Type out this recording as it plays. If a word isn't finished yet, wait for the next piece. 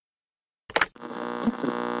The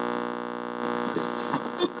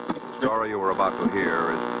story you are about to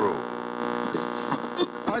hear is true.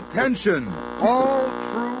 Attention, all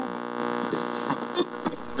true.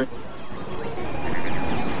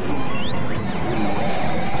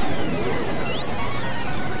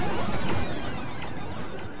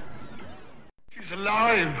 She's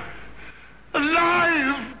alive!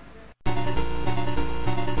 Alive!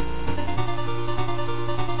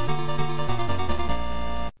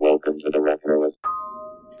 Welcome to the Retroist.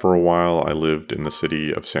 For a while, I lived in the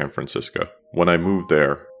city of San Francisco. When I moved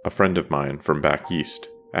there, a friend of mine from back east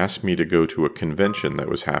asked me to go to a convention that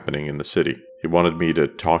was happening in the city. He wanted me to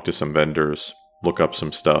talk to some vendors, look up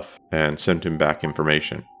some stuff, and send him back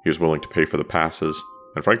information. He was willing to pay for the passes,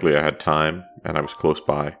 and frankly, I had time, and I was close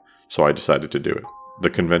by, so I decided to do it. The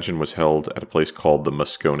convention was held at a place called the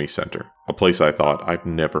Moscone Center, a place I thought I'd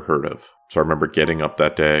never heard of. So I remember getting up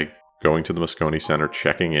that day, going to the Moscone Center,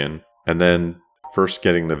 checking in, and then first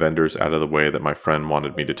getting the vendors out of the way that my friend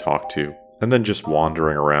wanted me to talk to, and then just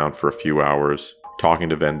wandering around for a few hours, talking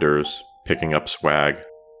to vendors, picking up swag.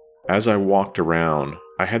 As I walked around,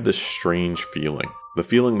 I had this strange feeling, the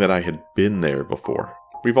feeling that I had been there before.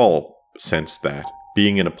 We've all sensed that,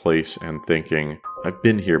 being in a place and thinking, I've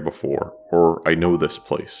been here before, or I know this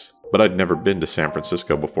place. But I'd never been to San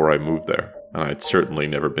Francisco before I moved there, and I'd certainly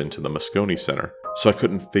never been to the Moscone Center, so I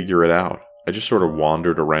couldn't figure it out. I just sort of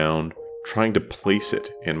wandered around, trying to place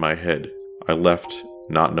it in my head. I left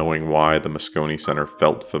not knowing why the Moscone Center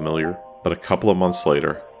felt familiar, but a couple of months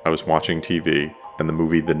later, I was watching TV, and the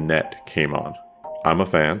movie The Net came on. I'm a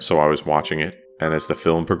fan, so I was watching it, and as the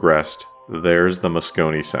film progressed, there's the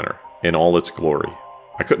Moscone Center in all its glory.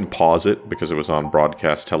 I couldn't pause it because it was on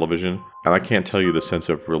broadcast television, and I can't tell you the sense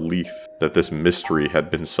of relief that this mystery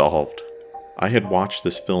had been solved. I had watched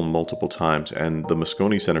this film multiple times, and the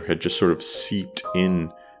Moscone Center had just sort of seeped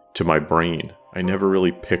in to my brain. I never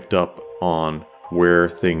really picked up on where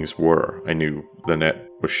things were. I knew The Net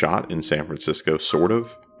was shot in San Francisco, sort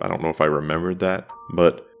of. I don't know if I remembered that,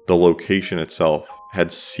 but the location itself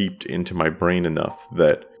had seeped into my brain enough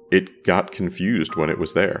that it got confused when it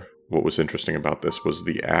was there. What was interesting about this was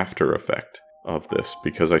the after effect of this,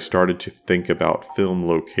 because I started to think about film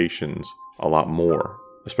locations a lot more,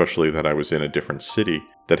 especially that I was in a different city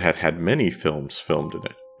that had had many films filmed in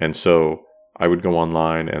it. And so I would go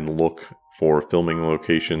online and look for filming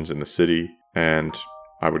locations in the city, and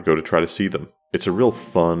I would go to try to see them. It's a real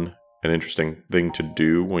fun and interesting thing to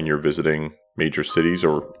do when you're visiting major cities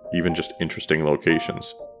or even just interesting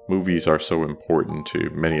locations. Movies are so important to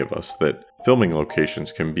many of us that filming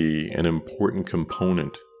locations can be an important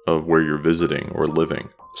component of where you're visiting or living.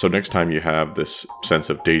 So next time you have this sense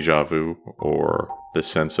of deja vu or this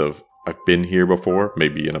sense of I've been here before,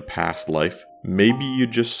 maybe in a past life, maybe you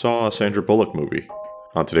just saw a Sandra Bullock movie.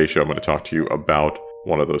 On today's show, I'm going to talk to you about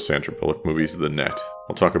one of those Sandra Bullock movies, The Net.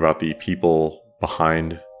 I'll talk about the people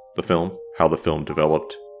behind the film, how the film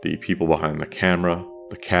developed, the people behind the camera,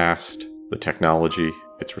 the cast, the technology,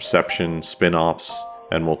 its reception, spin-offs,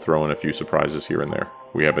 and we'll throw in a few surprises here and there.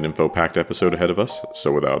 We have an info-packed episode ahead of us,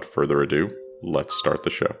 so without further ado, let's start the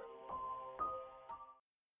show.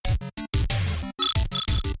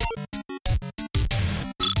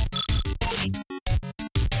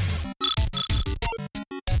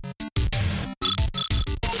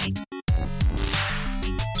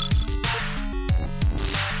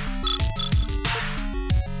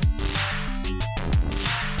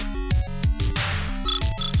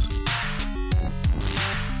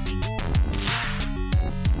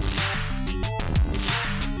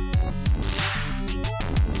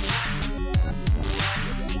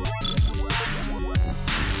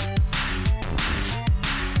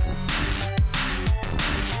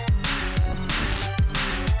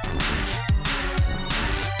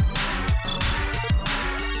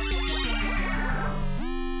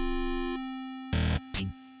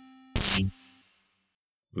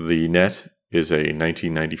 The Net is a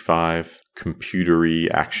 1995 computery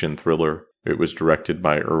action thriller. It was directed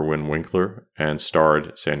by Irwin Winkler and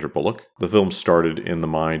starred Sandra Bullock. The film started in the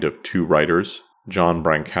mind of two writers, John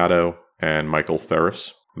Brancato and Michael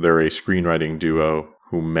Ferris. They're a screenwriting duo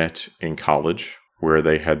who met in college, where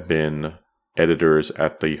they had been editors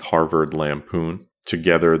at the Harvard Lampoon.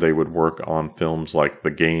 Together, they would work on films like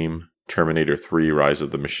The Game, Terminator 3: Rise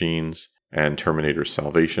of the Machines, and Terminator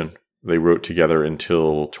Salvation. They wrote together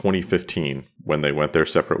until 2015, when they went their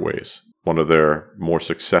separate ways. One of their more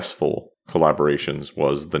successful collaborations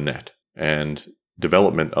was The Net, and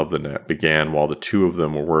development of The Net began while the two of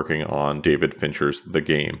them were working on David Fincher's The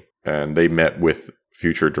Game, and they met with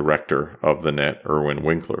future director of The Net, Irwin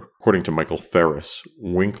Winkler. According to Michael Ferris,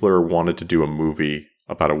 Winkler wanted to do a movie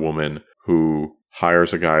about a woman who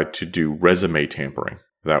hires a guy to do resume tampering.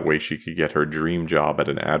 That way she could get her dream job at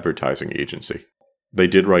an advertising agency. They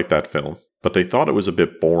did write that film, but they thought it was a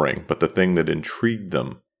bit boring. But the thing that intrigued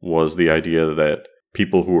them was the idea that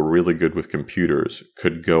people who were really good with computers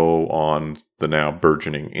could go on the now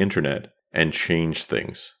burgeoning internet and change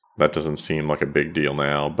things. That doesn't seem like a big deal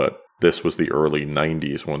now, but this was the early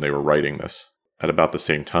 90s when they were writing this. At about the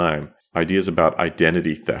same time, ideas about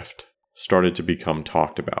identity theft started to become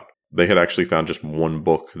talked about. They had actually found just one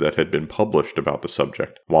book that had been published about the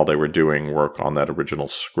subject while they were doing work on that original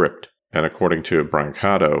script. And according to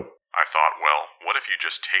Brancato, I thought, well, what if you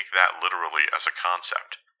just take that literally as a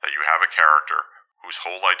concept? That you have a character whose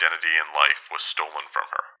whole identity in life was stolen from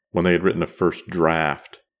her. When they had written a first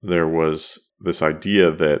draft, there was this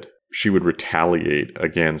idea that she would retaliate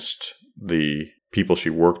against the people she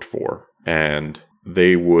worked for, and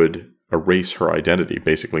they would erase her identity,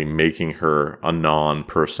 basically making her a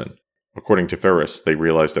non-person. According to Ferris, they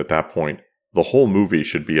realized at that point the whole movie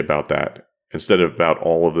should be about that, instead of about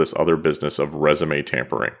all of this other business of resume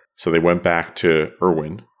tampering. So they went back to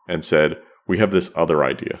Irwin and said, we have this other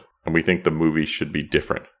idea, and we think the movie should be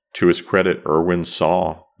different. To his credit, Irwin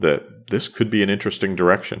saw that this could be an interesting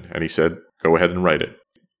direction, and he said, go ahead and write it.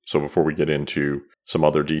 So before we get into some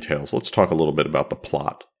other details, let's talk a little bit about the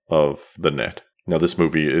plot of The Net. Now, this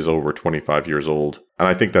movie is over 25 years old, and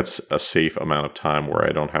I think that's a safe amount of time where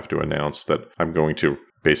I don't have to announce that I'm going to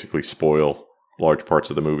basically spoil large parts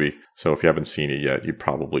of the movie. So if you haven't seen it yet, you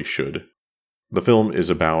probably should. The film is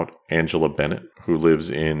about Angela Bennett, who lives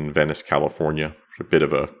in Venice, California. She's a bit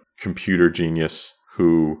of a computer genius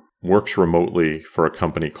who works remotely for a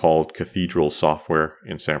company called Cathedral Software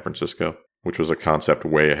in San Francisco, which was a concept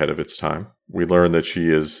way ahead of its time. We learn that she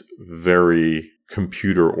is very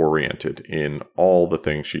computer-oriented in all the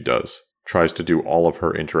things she does. Tries to do all of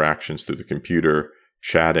her interactions through the computer,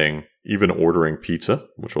 chatting, even ordering pizza,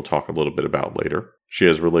 which we'll talk a little bit about later. She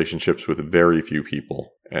has relationships with very few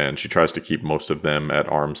people, and she tries to keep most of them at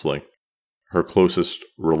arm's length. Her closest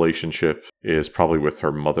relationship is probably with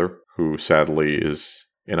her mother, who sadly is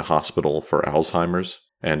in a hospital for Alzheimer's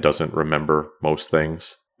and doesn't remember most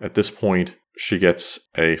things. At this point, she gets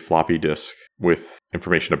a floppy disk with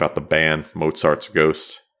information about the band Mozart's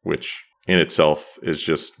Ghost, which in itself is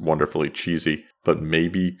just wonderfully cheesy, but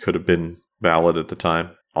maybe could have been valid at the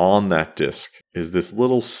time. On that disk is this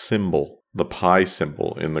little symbol, the pi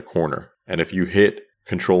symbol in the corner. And if you hit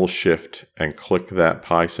Control-Shift and click that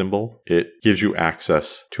pi symbol, it gives you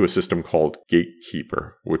access to a system called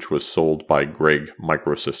Gatekeeper, which was sold by Gregg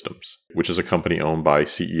Microsystems, which is a company owned by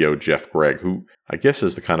CEO Jeff Gregg, who I guess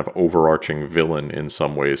is the kind of overarching villain in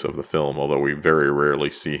some ways of the film, although we very rarely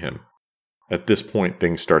see him. At this point,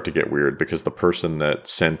 things start to get weird because the person that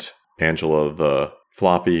sent Angela the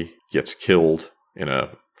floppy gets killed in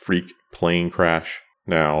a freak plane crash.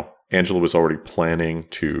 Now, Angela was already planning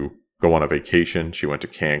to go on a vacation. She went to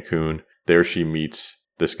Cancun. There she meets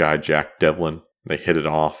this guy, Jack Devlin. They hit it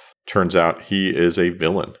off. Turns out he is a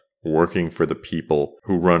villain working for the people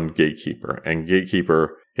who run Gatekeeper. And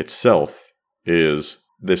Gatekeeper itself is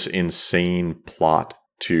this insane plot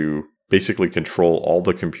to basically control all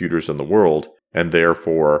the computers in the world and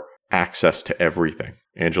therefore access to everything.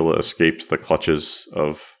 Angela escapes the clutches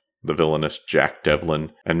of the villainous Jack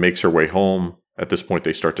Devlin and makes her way home. At this point,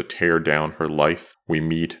 they start to tear down her life. We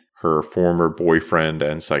meet her former boyfriend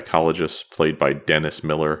and psychologist, played by Dennis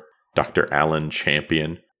Miller, Dr. Alan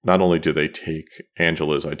Champion. Not only do they take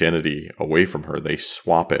Angela's identity away from her, they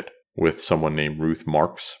swap it with someone named Ruth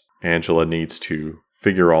Marks. Angela needs to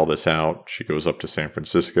figure all this out. She goes up to San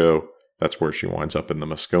Francisco. That's where she winds up in the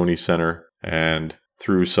Moscone Center. And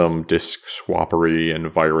through some disk swappery and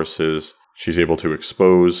viruses, she's able to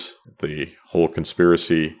expose the whole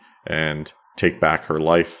conspiracy and take back her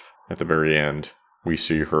life. At the very end, we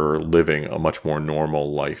see her living a much more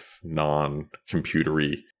normal life,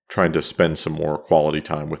 non-computery, trying to spend some more quality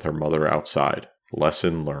time with her mother outside.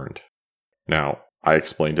 Lesson learned. Now, I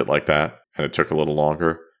explained it like that, and it took a little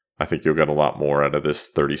longer. I think you'll get a lot more out of this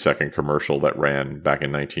 30-second commercial that ran back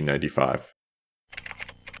in 1995.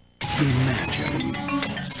 Imagine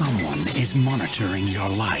someone is monitoring your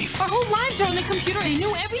life. Our whole lives are on the computer. They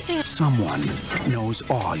knew everything. Someone knows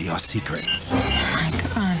all your secrets. My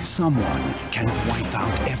God. Someone can wipe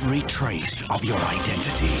out every trace of your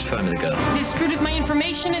identity. It's time to go. They screwed with my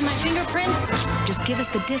information and my fingerprints. Just give us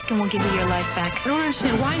the disc and we'll give you your life back. I don't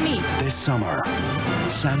understand. Why me? This summer,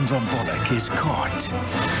 Sandra Bullock is caught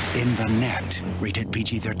in The Net, rated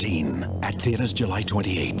PG-13, at theaters July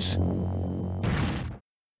 28th.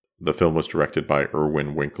 The film was directed by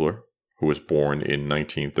Irwin Winkler, who was born in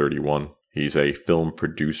 1931. He's a film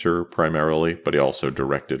producer primarily, but he also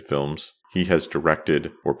directed films. he has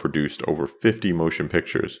directed or produced over 50 motion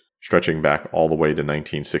pictures, stretching back all the way to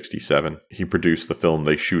 1967. He produced the film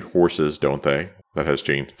They Shoot Horses, Don't They? That has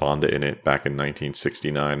Jane Fonda in it back in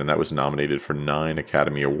 1969, and that was nominated for 9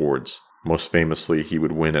 Academy Awards. Most famously, he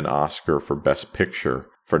would win an Oscar for Best Picture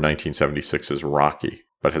for 1976's Rocky,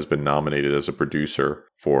 but has been nominated as a producer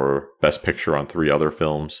for Best Picture on 3 other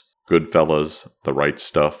films, Goodfellas, The Right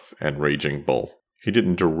Stuff, and Raging Bull. He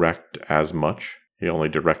didn't direct as much. He only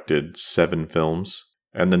directed 7 films,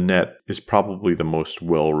 and The Net is probably the most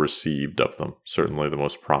well-received of them, certainly the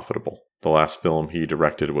most profitable. The last film he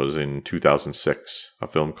directed was in 2006, a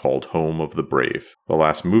film called Home of the Brave. The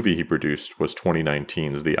last movie he produced was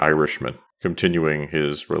 2019's The Irishman, continuing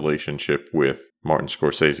his relationship with Martin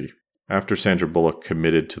Scorsese. After Sandra Bullock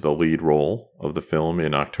committed to the lead role of the film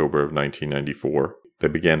in October of 1994, they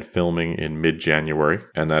began filming in mid-January,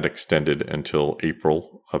 and that extended until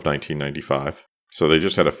April of 1995. So they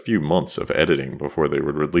just had a few months of editing before they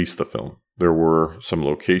would release the film. There were some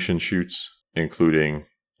location shoots, including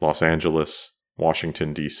Los Angeles,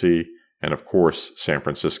 Washington, D.C., and of course, San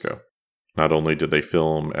Francisco. Not only did they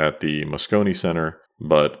film at the Moscone Center,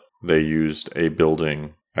 but they used a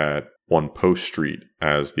building at One Post Street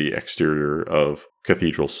as the exterior of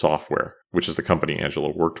Cathedral Software, which is the company Angela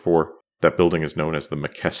worked for. That building is known as the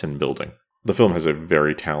McKesson Building. The film has a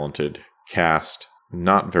very talented cast,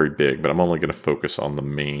 not very big, but I'm only going to focus on the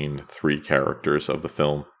main 3 characters of the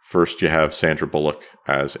film. First, you have Sandra Bullock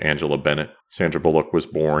as Angela Bennett. Sandra Bullock was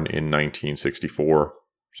born in 1964.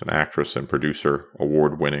 She's an actress and producer,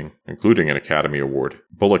 award-winning, including an Academy Award.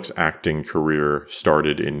 Bullock's acting career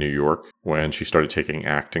started in New York when she started taking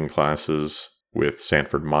acting classes with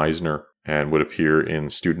Sanford Meisner and would appear in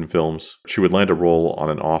student films. She would land a role on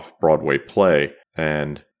an off-Broadway play,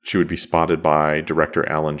 and she would be spotted by director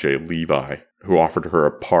Alan J. Levi, who offered her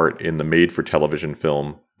a part in the made-for-television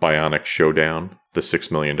film Bionic Showdown, The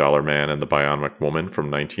 $6 Million Man and the Bionic Woman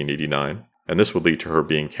from 1989. And this would lead to her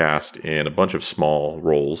being cast in a bunch of small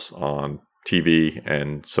roles on TV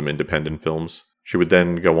and some independent films. She would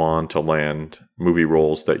then go on to land movie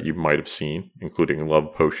roles that you might have seen, including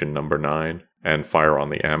Love Potion No. 9 and Fire on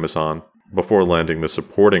the Amazon, before landing the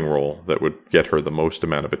supporting role that would get her the most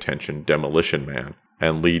amount of attention, Demolition Man,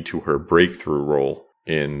 and lead to her breakthrough role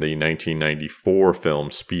in the 1994 film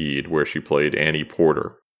Speed, where she played Annie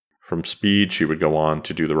Porter. From Speed, she would go on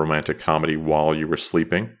to do the romantic comedy While You Were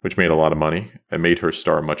Sleeping, which made a lot of money and made her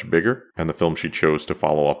star much bigger, and the film she chose to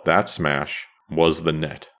follow up that smash was The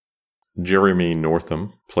Net. Jeremy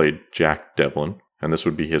Northam played Jack Devlin, and this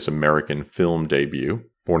would be his American film debut.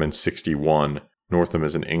 Born in 1961, Northam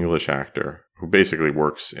is an English actor who basically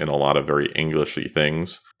works in a lot of very Englishy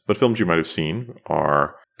things, but films you might have seen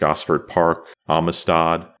are Gosford Park,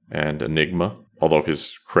 Amistad, and Enigma, although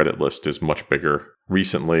his credit list is much bigger.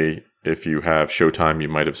 Recently, if you have Showtime, you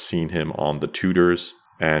might have seen him on The Tudors,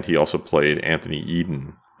 and he also played Anthony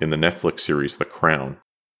Eden in the Netflix series The Crown.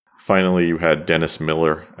 Finally, you had Dennis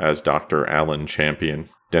Miller as Dr. Alan Champion.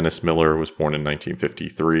 Dennis Miller was born in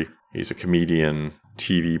 1953. He's a comedian,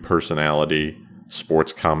 TV personality,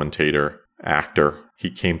 sports commentator, actor. He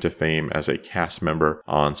came to fame as a cast member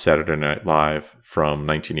on Saturday Night Live from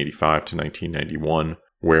 1985 to 1991,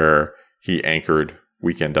 where he anchored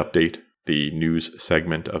Weekend Update, the news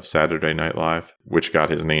segment of Saturday Night Live, which got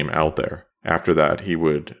his name out there. After that, he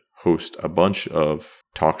would host a bunch of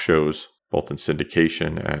talk shows, both in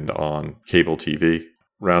syndication and on cable TV.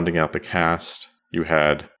 Rounding out the cast, you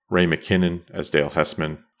had Ray McKinnon as Dale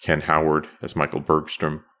Hessman, Ken Howard as Michael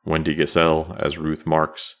Bergstrom, Wendy Gassell as Ruth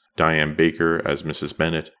Marks, Diane Baker as Mrs.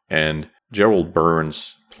 Bennett, and Gerald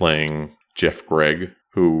Burns playing Jeff Gregg,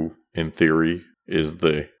 who, in theory, is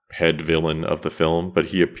the head villain of the film, but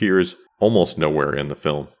he appears almost nowhere in the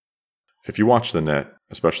film. If you watch The Net,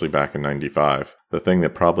 especially back in 95, the thing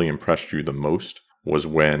that probably impressed you the most was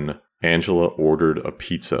when Angela ordered a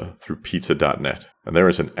pizza through pizza.net. And there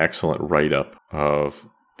is an excellent write-up of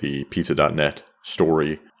the pizza.net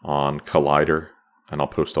story on Collider, and I'll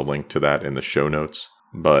post a link to that in the show notes.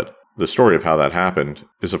 But the story of how that happened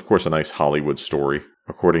is, of course, a nice Hollywood story.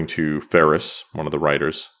 According to Ferris, one of the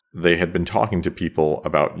writers, they had been talking to people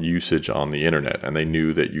about usage on the internet, and they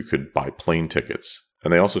knew that you could buy plane tickets.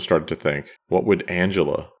 And they also started to think, what would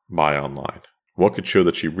Angela buy online? What could show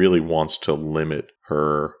that she really wants to limit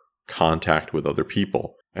her contact with other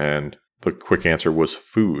people? And the quick answer was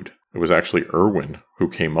food. It was actually Irwin who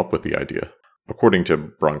came up with the idea. According to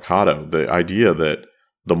Brancato, the idea that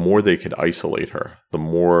the more they could isolate her, the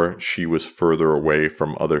more she was further away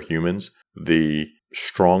from other humans, the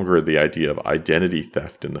stronger the idea of identity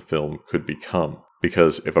theft in the film could become.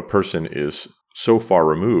 Because if a person is so far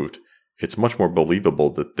removed, it's much more believable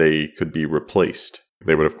that they could be replaced.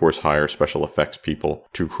 They would, of course, hire special effects people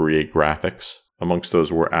to create graphics. Amongst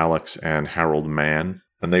those were Alex and Harold Mann,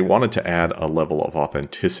 and they wanted to add a level of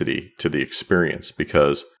authenticity to the experience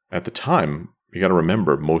because at the time, you got to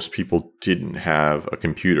remember, most people didn't have a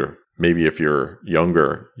computer. Maybe if you're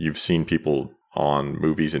younger, you've seen people on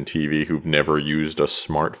movies and TV who've never used a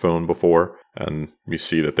smartphone before, and you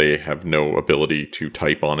see that they have no ability to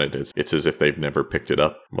type on it. It's as if they've never picked it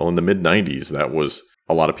up. Well, in the mid-90s, that was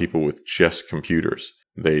a lot of people with just computers.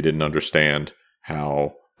 They didn't understand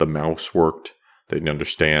how the mouse worked. They didn't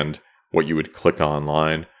understand what you would click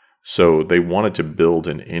online. So they wanted to build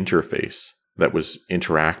an interface that was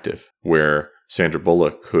interactive, where Sandra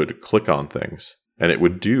Bullock could click on things, and it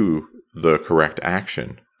would do the correct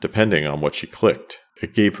action depending on what she clicked.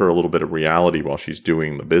 It gave her a little bit of reality while she's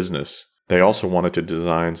doing the business. They also wanted to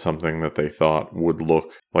design something that they thought would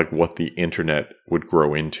look like what the internet would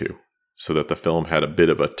grow into, so that the film had a bit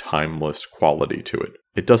of a timeless quality to it.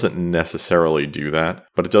 It doesn't necessarily do that,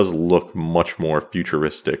 but it does look much more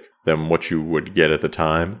futuristic than what you would get at the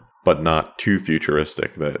time, but not too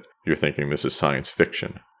futuristic that you're thinking this is science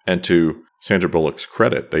fiction. And to Sandra Bullock's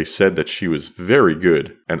credit, they said that she was very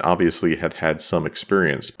good and obviously had had some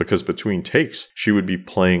experience because between takes, she would be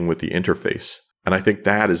playing with the interface. And I think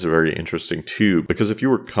that is very interesting too, because if you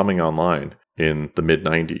were coming online in the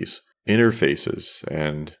mid-90s, interfaces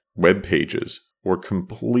and web pages were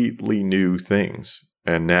completely new things,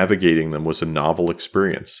 and navigating them was a novel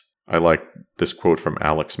experience. I like this quote from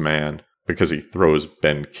Alex Mann because he throws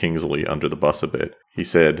Ben Kingsley under the bus a bit. He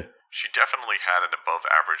said, "She definitely had an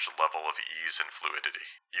above-average level of ease and fluidity.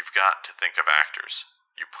 You've got to think of actors.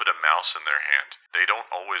 You put a mouse in their hand. They don't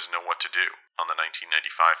always know what to do. On the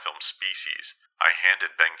 1995 film Species, I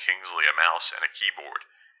handed Ben Kingsley a mouse and a keyboard,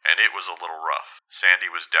 and it was a little rough. Sandy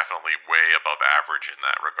was definitely way above average in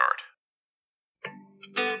that regard."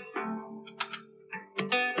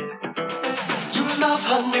 You love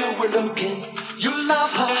how new we're looking. You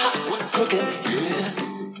love how hot we're cooking. Yeah.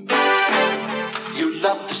 You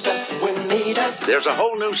love the stuff we're made of. There's a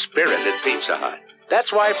whole new spirit at Pizza Hut.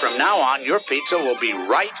 That's why from now on, your pizza will be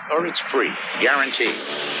right or it's free. Guaranteed.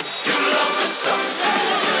 You love the stuff.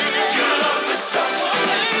 You love the stuff.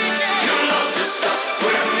 You love the stuff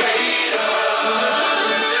we're made of.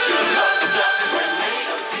 You love the stuff we're made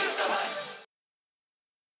of. Pizza Hut.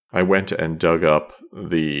 I went and dug up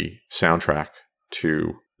the soundtrack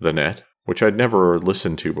to The Net, which I'd never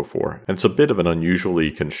listened to before. And it's a bit of an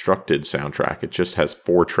unusually constructed soundtrack. It just has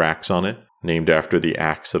 4 tracks on it, named after the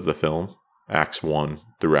acts of the film, Acts 1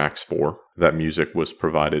 through Acts 4. That music was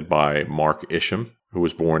provided by Mark Isham, who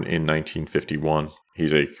was born in 1951.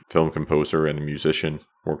 He's a film composer and a musician,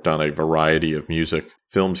 worked on a variety of music.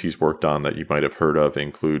 Films he's worked on that you might have heard of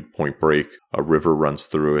include Point Break, A River Runs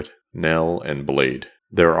Through It, Nell, and Blade.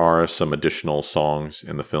 There are some additional songs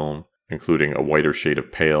in the film, including A Whiter Shade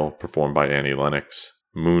of Pale, performed by Annie Lennox,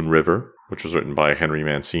 Moon River, which was written by Henry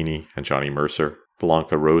Mancini and Johnny Mercer,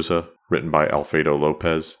 Blanca Rosa, written by Alfredo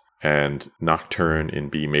Lopez, and Nocturne in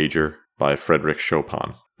B Major by Frédéric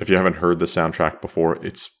Chopin. If you haven't heard the soundtrack before,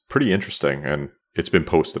 it's pretty interesting, and it's been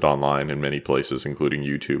posted online in many places, including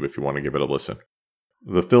YouTube, if you want to give it a listen.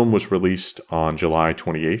 The film was released on July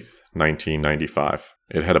 28th, 1995.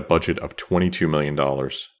 It had a budget of $22 million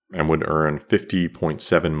and would earn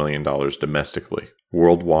 $50.7 million domestically.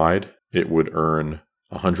 Worldwide, it would earn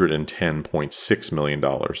 $110.6 million.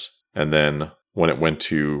 And then when it went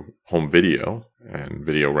to home video, and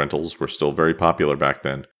video rentals were still very popular back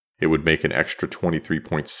then, it would make an extra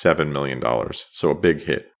 $23.7 million. So a big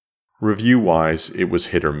hit. Review-wise, it was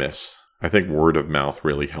hit or miss. I think word of mouth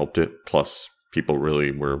really helped it, plus people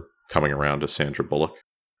really were coming around to Sandra Bullock.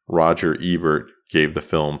 Roger Ebert gave the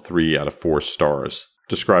film 3 out of 4 stars,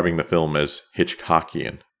 describing the film as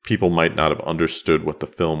Hitchcockian. People might not have understood what the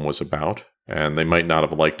film was about, and they might not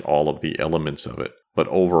have liked all of the elements of it, but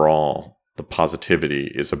overall, the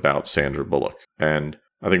positivity is about Sandra Bullock. And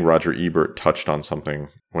I think Roger Ebert touched on something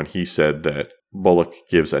when he said that Bullock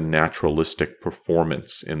gives a naturalistic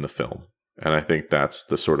performance in the film. And I think that's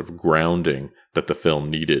the sort of grounding that the film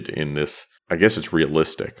needed in this, I guess it's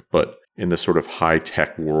realistic, but in this sort of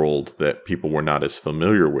high-tech world that people were not as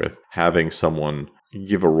familiar with, having someone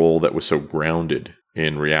give a role that was so grounded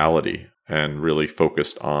in reality and really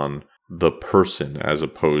focused on the person as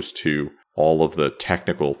opposed to all of the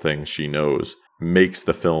technical things she knows makes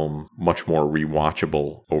the film much more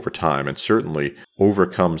rewatchable over time, and certainly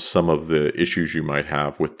overcomes some of the issues you might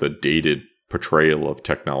have with the dated portrayal of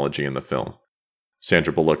technology in the film.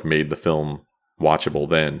 Sandra Bullock made the film watchable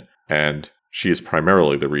then, and she is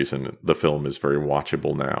primarily the reason the film is very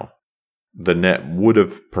watchable now. The Net would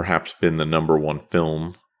have perhaps been the number one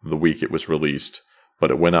film the week it was released,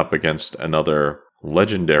 but it went up against another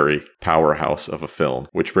legendary powerhouse of a film,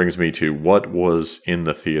 which brings me to what was in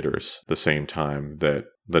the theaters the same time that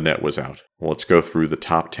The Net was out. Well, let's go through the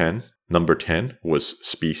top 10. Number 10 was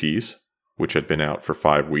Species, which had been out for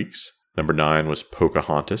 5 weeks. Number 9 was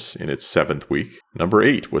Pocahontas in its 7th week. Number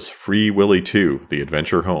 8 was Free Willy 2, The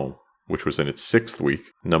Adventure Home, which was in its 6th week.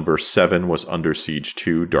 Number 7 was Under Siege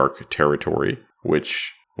 2, Dark Territory,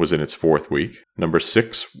 which was in its 4th week. Number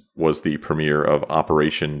 6 was the premiere of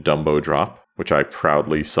Operation Dumbo Drop, which I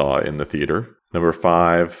proudly saw in the theater. Number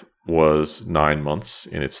 5 was 9 Months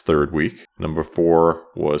in its 3rd week. Number 4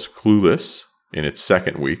 was Clueless in its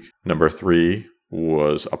 2nd week. Number 3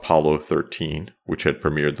 was Apollo 13, which had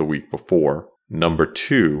premiered the week before. Number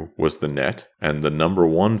 2 was The Net, and the number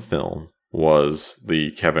 1 film was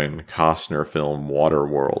the Kevin Costner film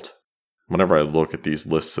Waterworld. Whenever I look at these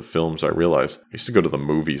lists of films, I realize I used to go to the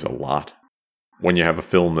movies a lot. When you have a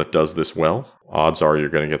film that does this well, odds are you're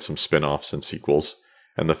going to get some spin-offs and sequels,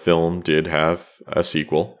 and the film did have a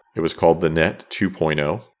sequel. It was called The Net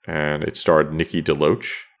 2.0, and it starred Nikki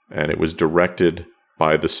DeLoach, and it was directed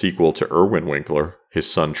by the sequel to Irwin Winkler,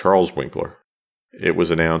 his son Charles Winkler. It was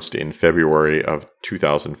announced in February of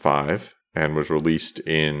 2005 and was released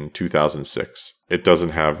in 2006. It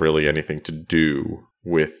doesn't have really anything to do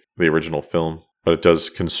with the original film, but it does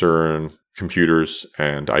concern computers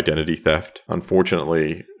and identity theft.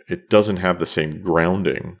 Unfortunately, it doesn't have the same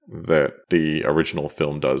grounding that the original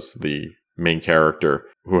film does. The main character,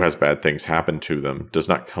 who has bad things happen to them, does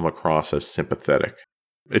not come across as sympathetic.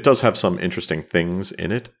 It does have some interesting things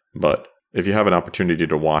in it, but if you have an opportunity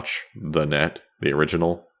to watch The Net, the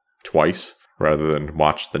original, twice, rather than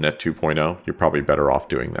watch The Net 2.0, you're probably better off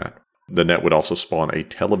doing that. The Net would also spawn a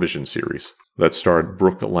television series that starred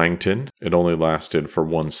Brooke Langton. It only lasted for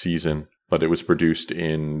 1 season, but it was produced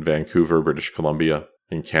in Vancouver, British Columbia,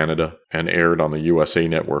 in Canada, and aired on the USA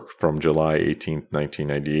Network from July 18,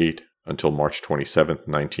 1998 until March 27,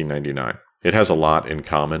 1999. It has a lot in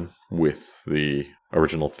common with the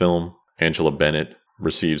original film. Angela Bennett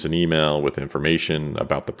receives an email with information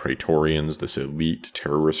about the Praetorians, this elite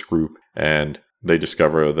terrorist group, and they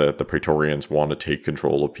discover that the Praetorians want to take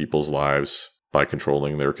control of people's lives by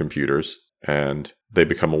controlling their computers, and they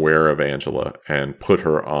become aware of Angela and put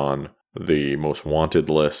her on the most wanted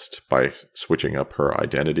list by switching up her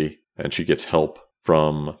identity, and she gets help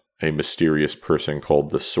from a mysterious person called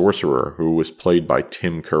the Sorcerer, who was played by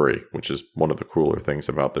Tim Curry, which is one of the cooler things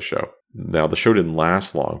about the show. Now, the show didn't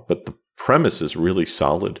last long, but the premise is really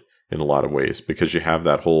solid in a lot of ways, because you have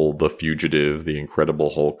that whole The Fugitive, the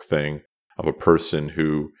Incredible Hulk thing of a person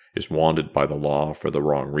who is wanted by the law for the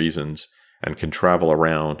wrong reasons and can travel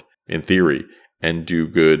around, in theory, and do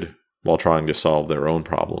good while trying to solve their own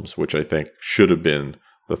problems, which I think should have been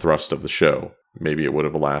the thrust of the show. Maybe it would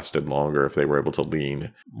have lasted longer if they were able to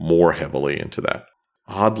lean more heavily into that.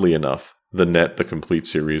 Oddly enough, The Net, the complete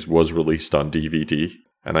series, was released on DVD.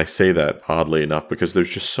 And I say that oddly enough because there's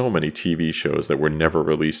just so many TV shows that were never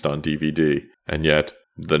released on DVD. And yet,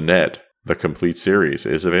 The Net, the complete series,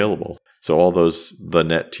 is available. So all those The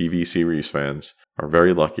Net TV series fans are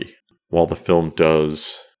very lucky. While the film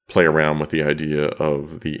does play around with the idea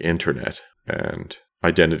of the internet and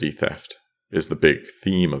identity theft is the big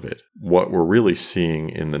theme of it, what we're really seeing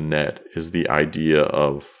in The Net is the idea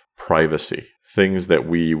of privacy. Things that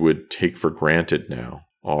we would take for granted now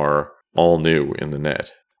are all new in The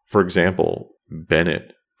Net. For example,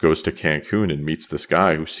 Bennett goes to Cancun and meets this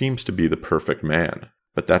guy who seems to be the perfect man.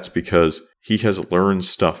 But that's because he has learned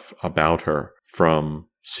stuff about her from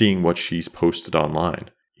seeing what she's posted online.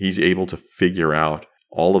 He's able to figure out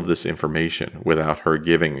all of this information without her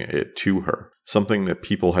giving it to her, something that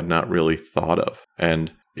people had not really thought of.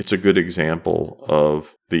 And it's a good example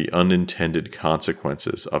of the unintended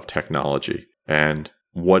consequences of technology and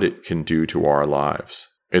what it can do to our lives.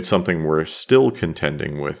 It's something we're still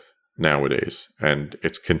contending with nowadays, and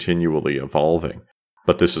it's continually evolving.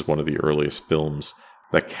 But this is one of the earliest films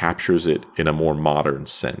that captures it in a more modern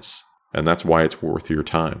sense. And that's why it's worth your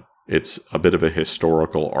time. It's a bit of a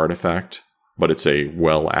historical artifact, but it's a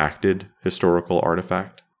well-acted historical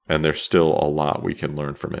artifact, and there's still a lot we can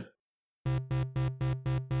learn from it.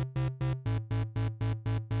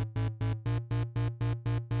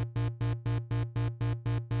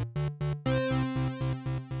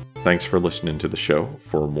 Thanks for listening to the show.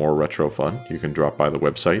 For more retro fun, you can drop by the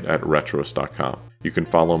website at retroist.com. You can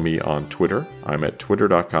follow me on Twitter. I'm at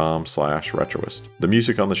twitter.com/retroist. The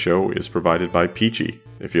music on the show is provided by Peachy.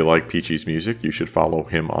 If you like Peachy's music, you should follow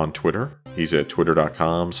him on Twitter. He's at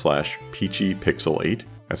twitter.com/peachypixel8.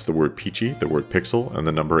 That's the word Peachy, the word pixel, and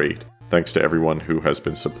the number 8. Thanks to everyone who has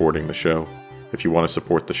been supporting the show. If you want to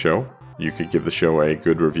support the show, you could give the show a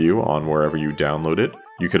good review on wherever you download it.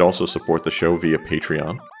 You could also support the show via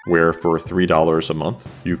Patreon, where for $3 a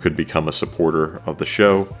month, you could become a supporter of the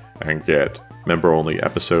show and get member-only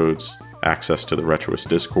episodes, access to the Retroist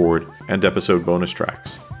Discord, and episode bonus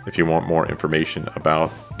tracks. If you want more information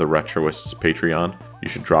about the Retroist's Patreon, you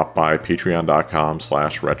should drop by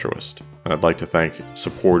patreon.com/retroist. And I'd like to thank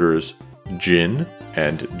supporters Jin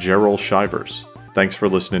and Gerald Shivers. Thanks for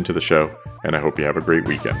listening to the show, and I hope you have a great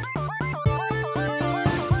weekend.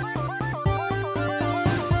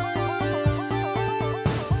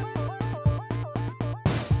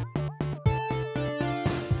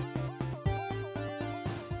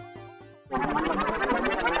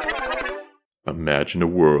 Imagine a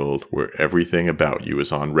world where everything about you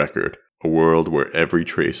is on record. A world where every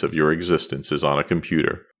trace of your existence is on a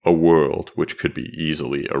computer. A world which could be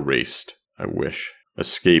easily erased. I wish.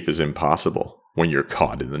 Escape is impossible when you're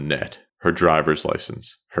caught in the net. Her driver's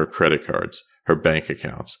license, her credit cards, her bank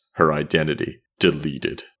accounts, her identity,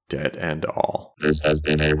 deleted. Debt and all. This has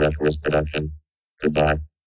been a Retroist production. Goodbye.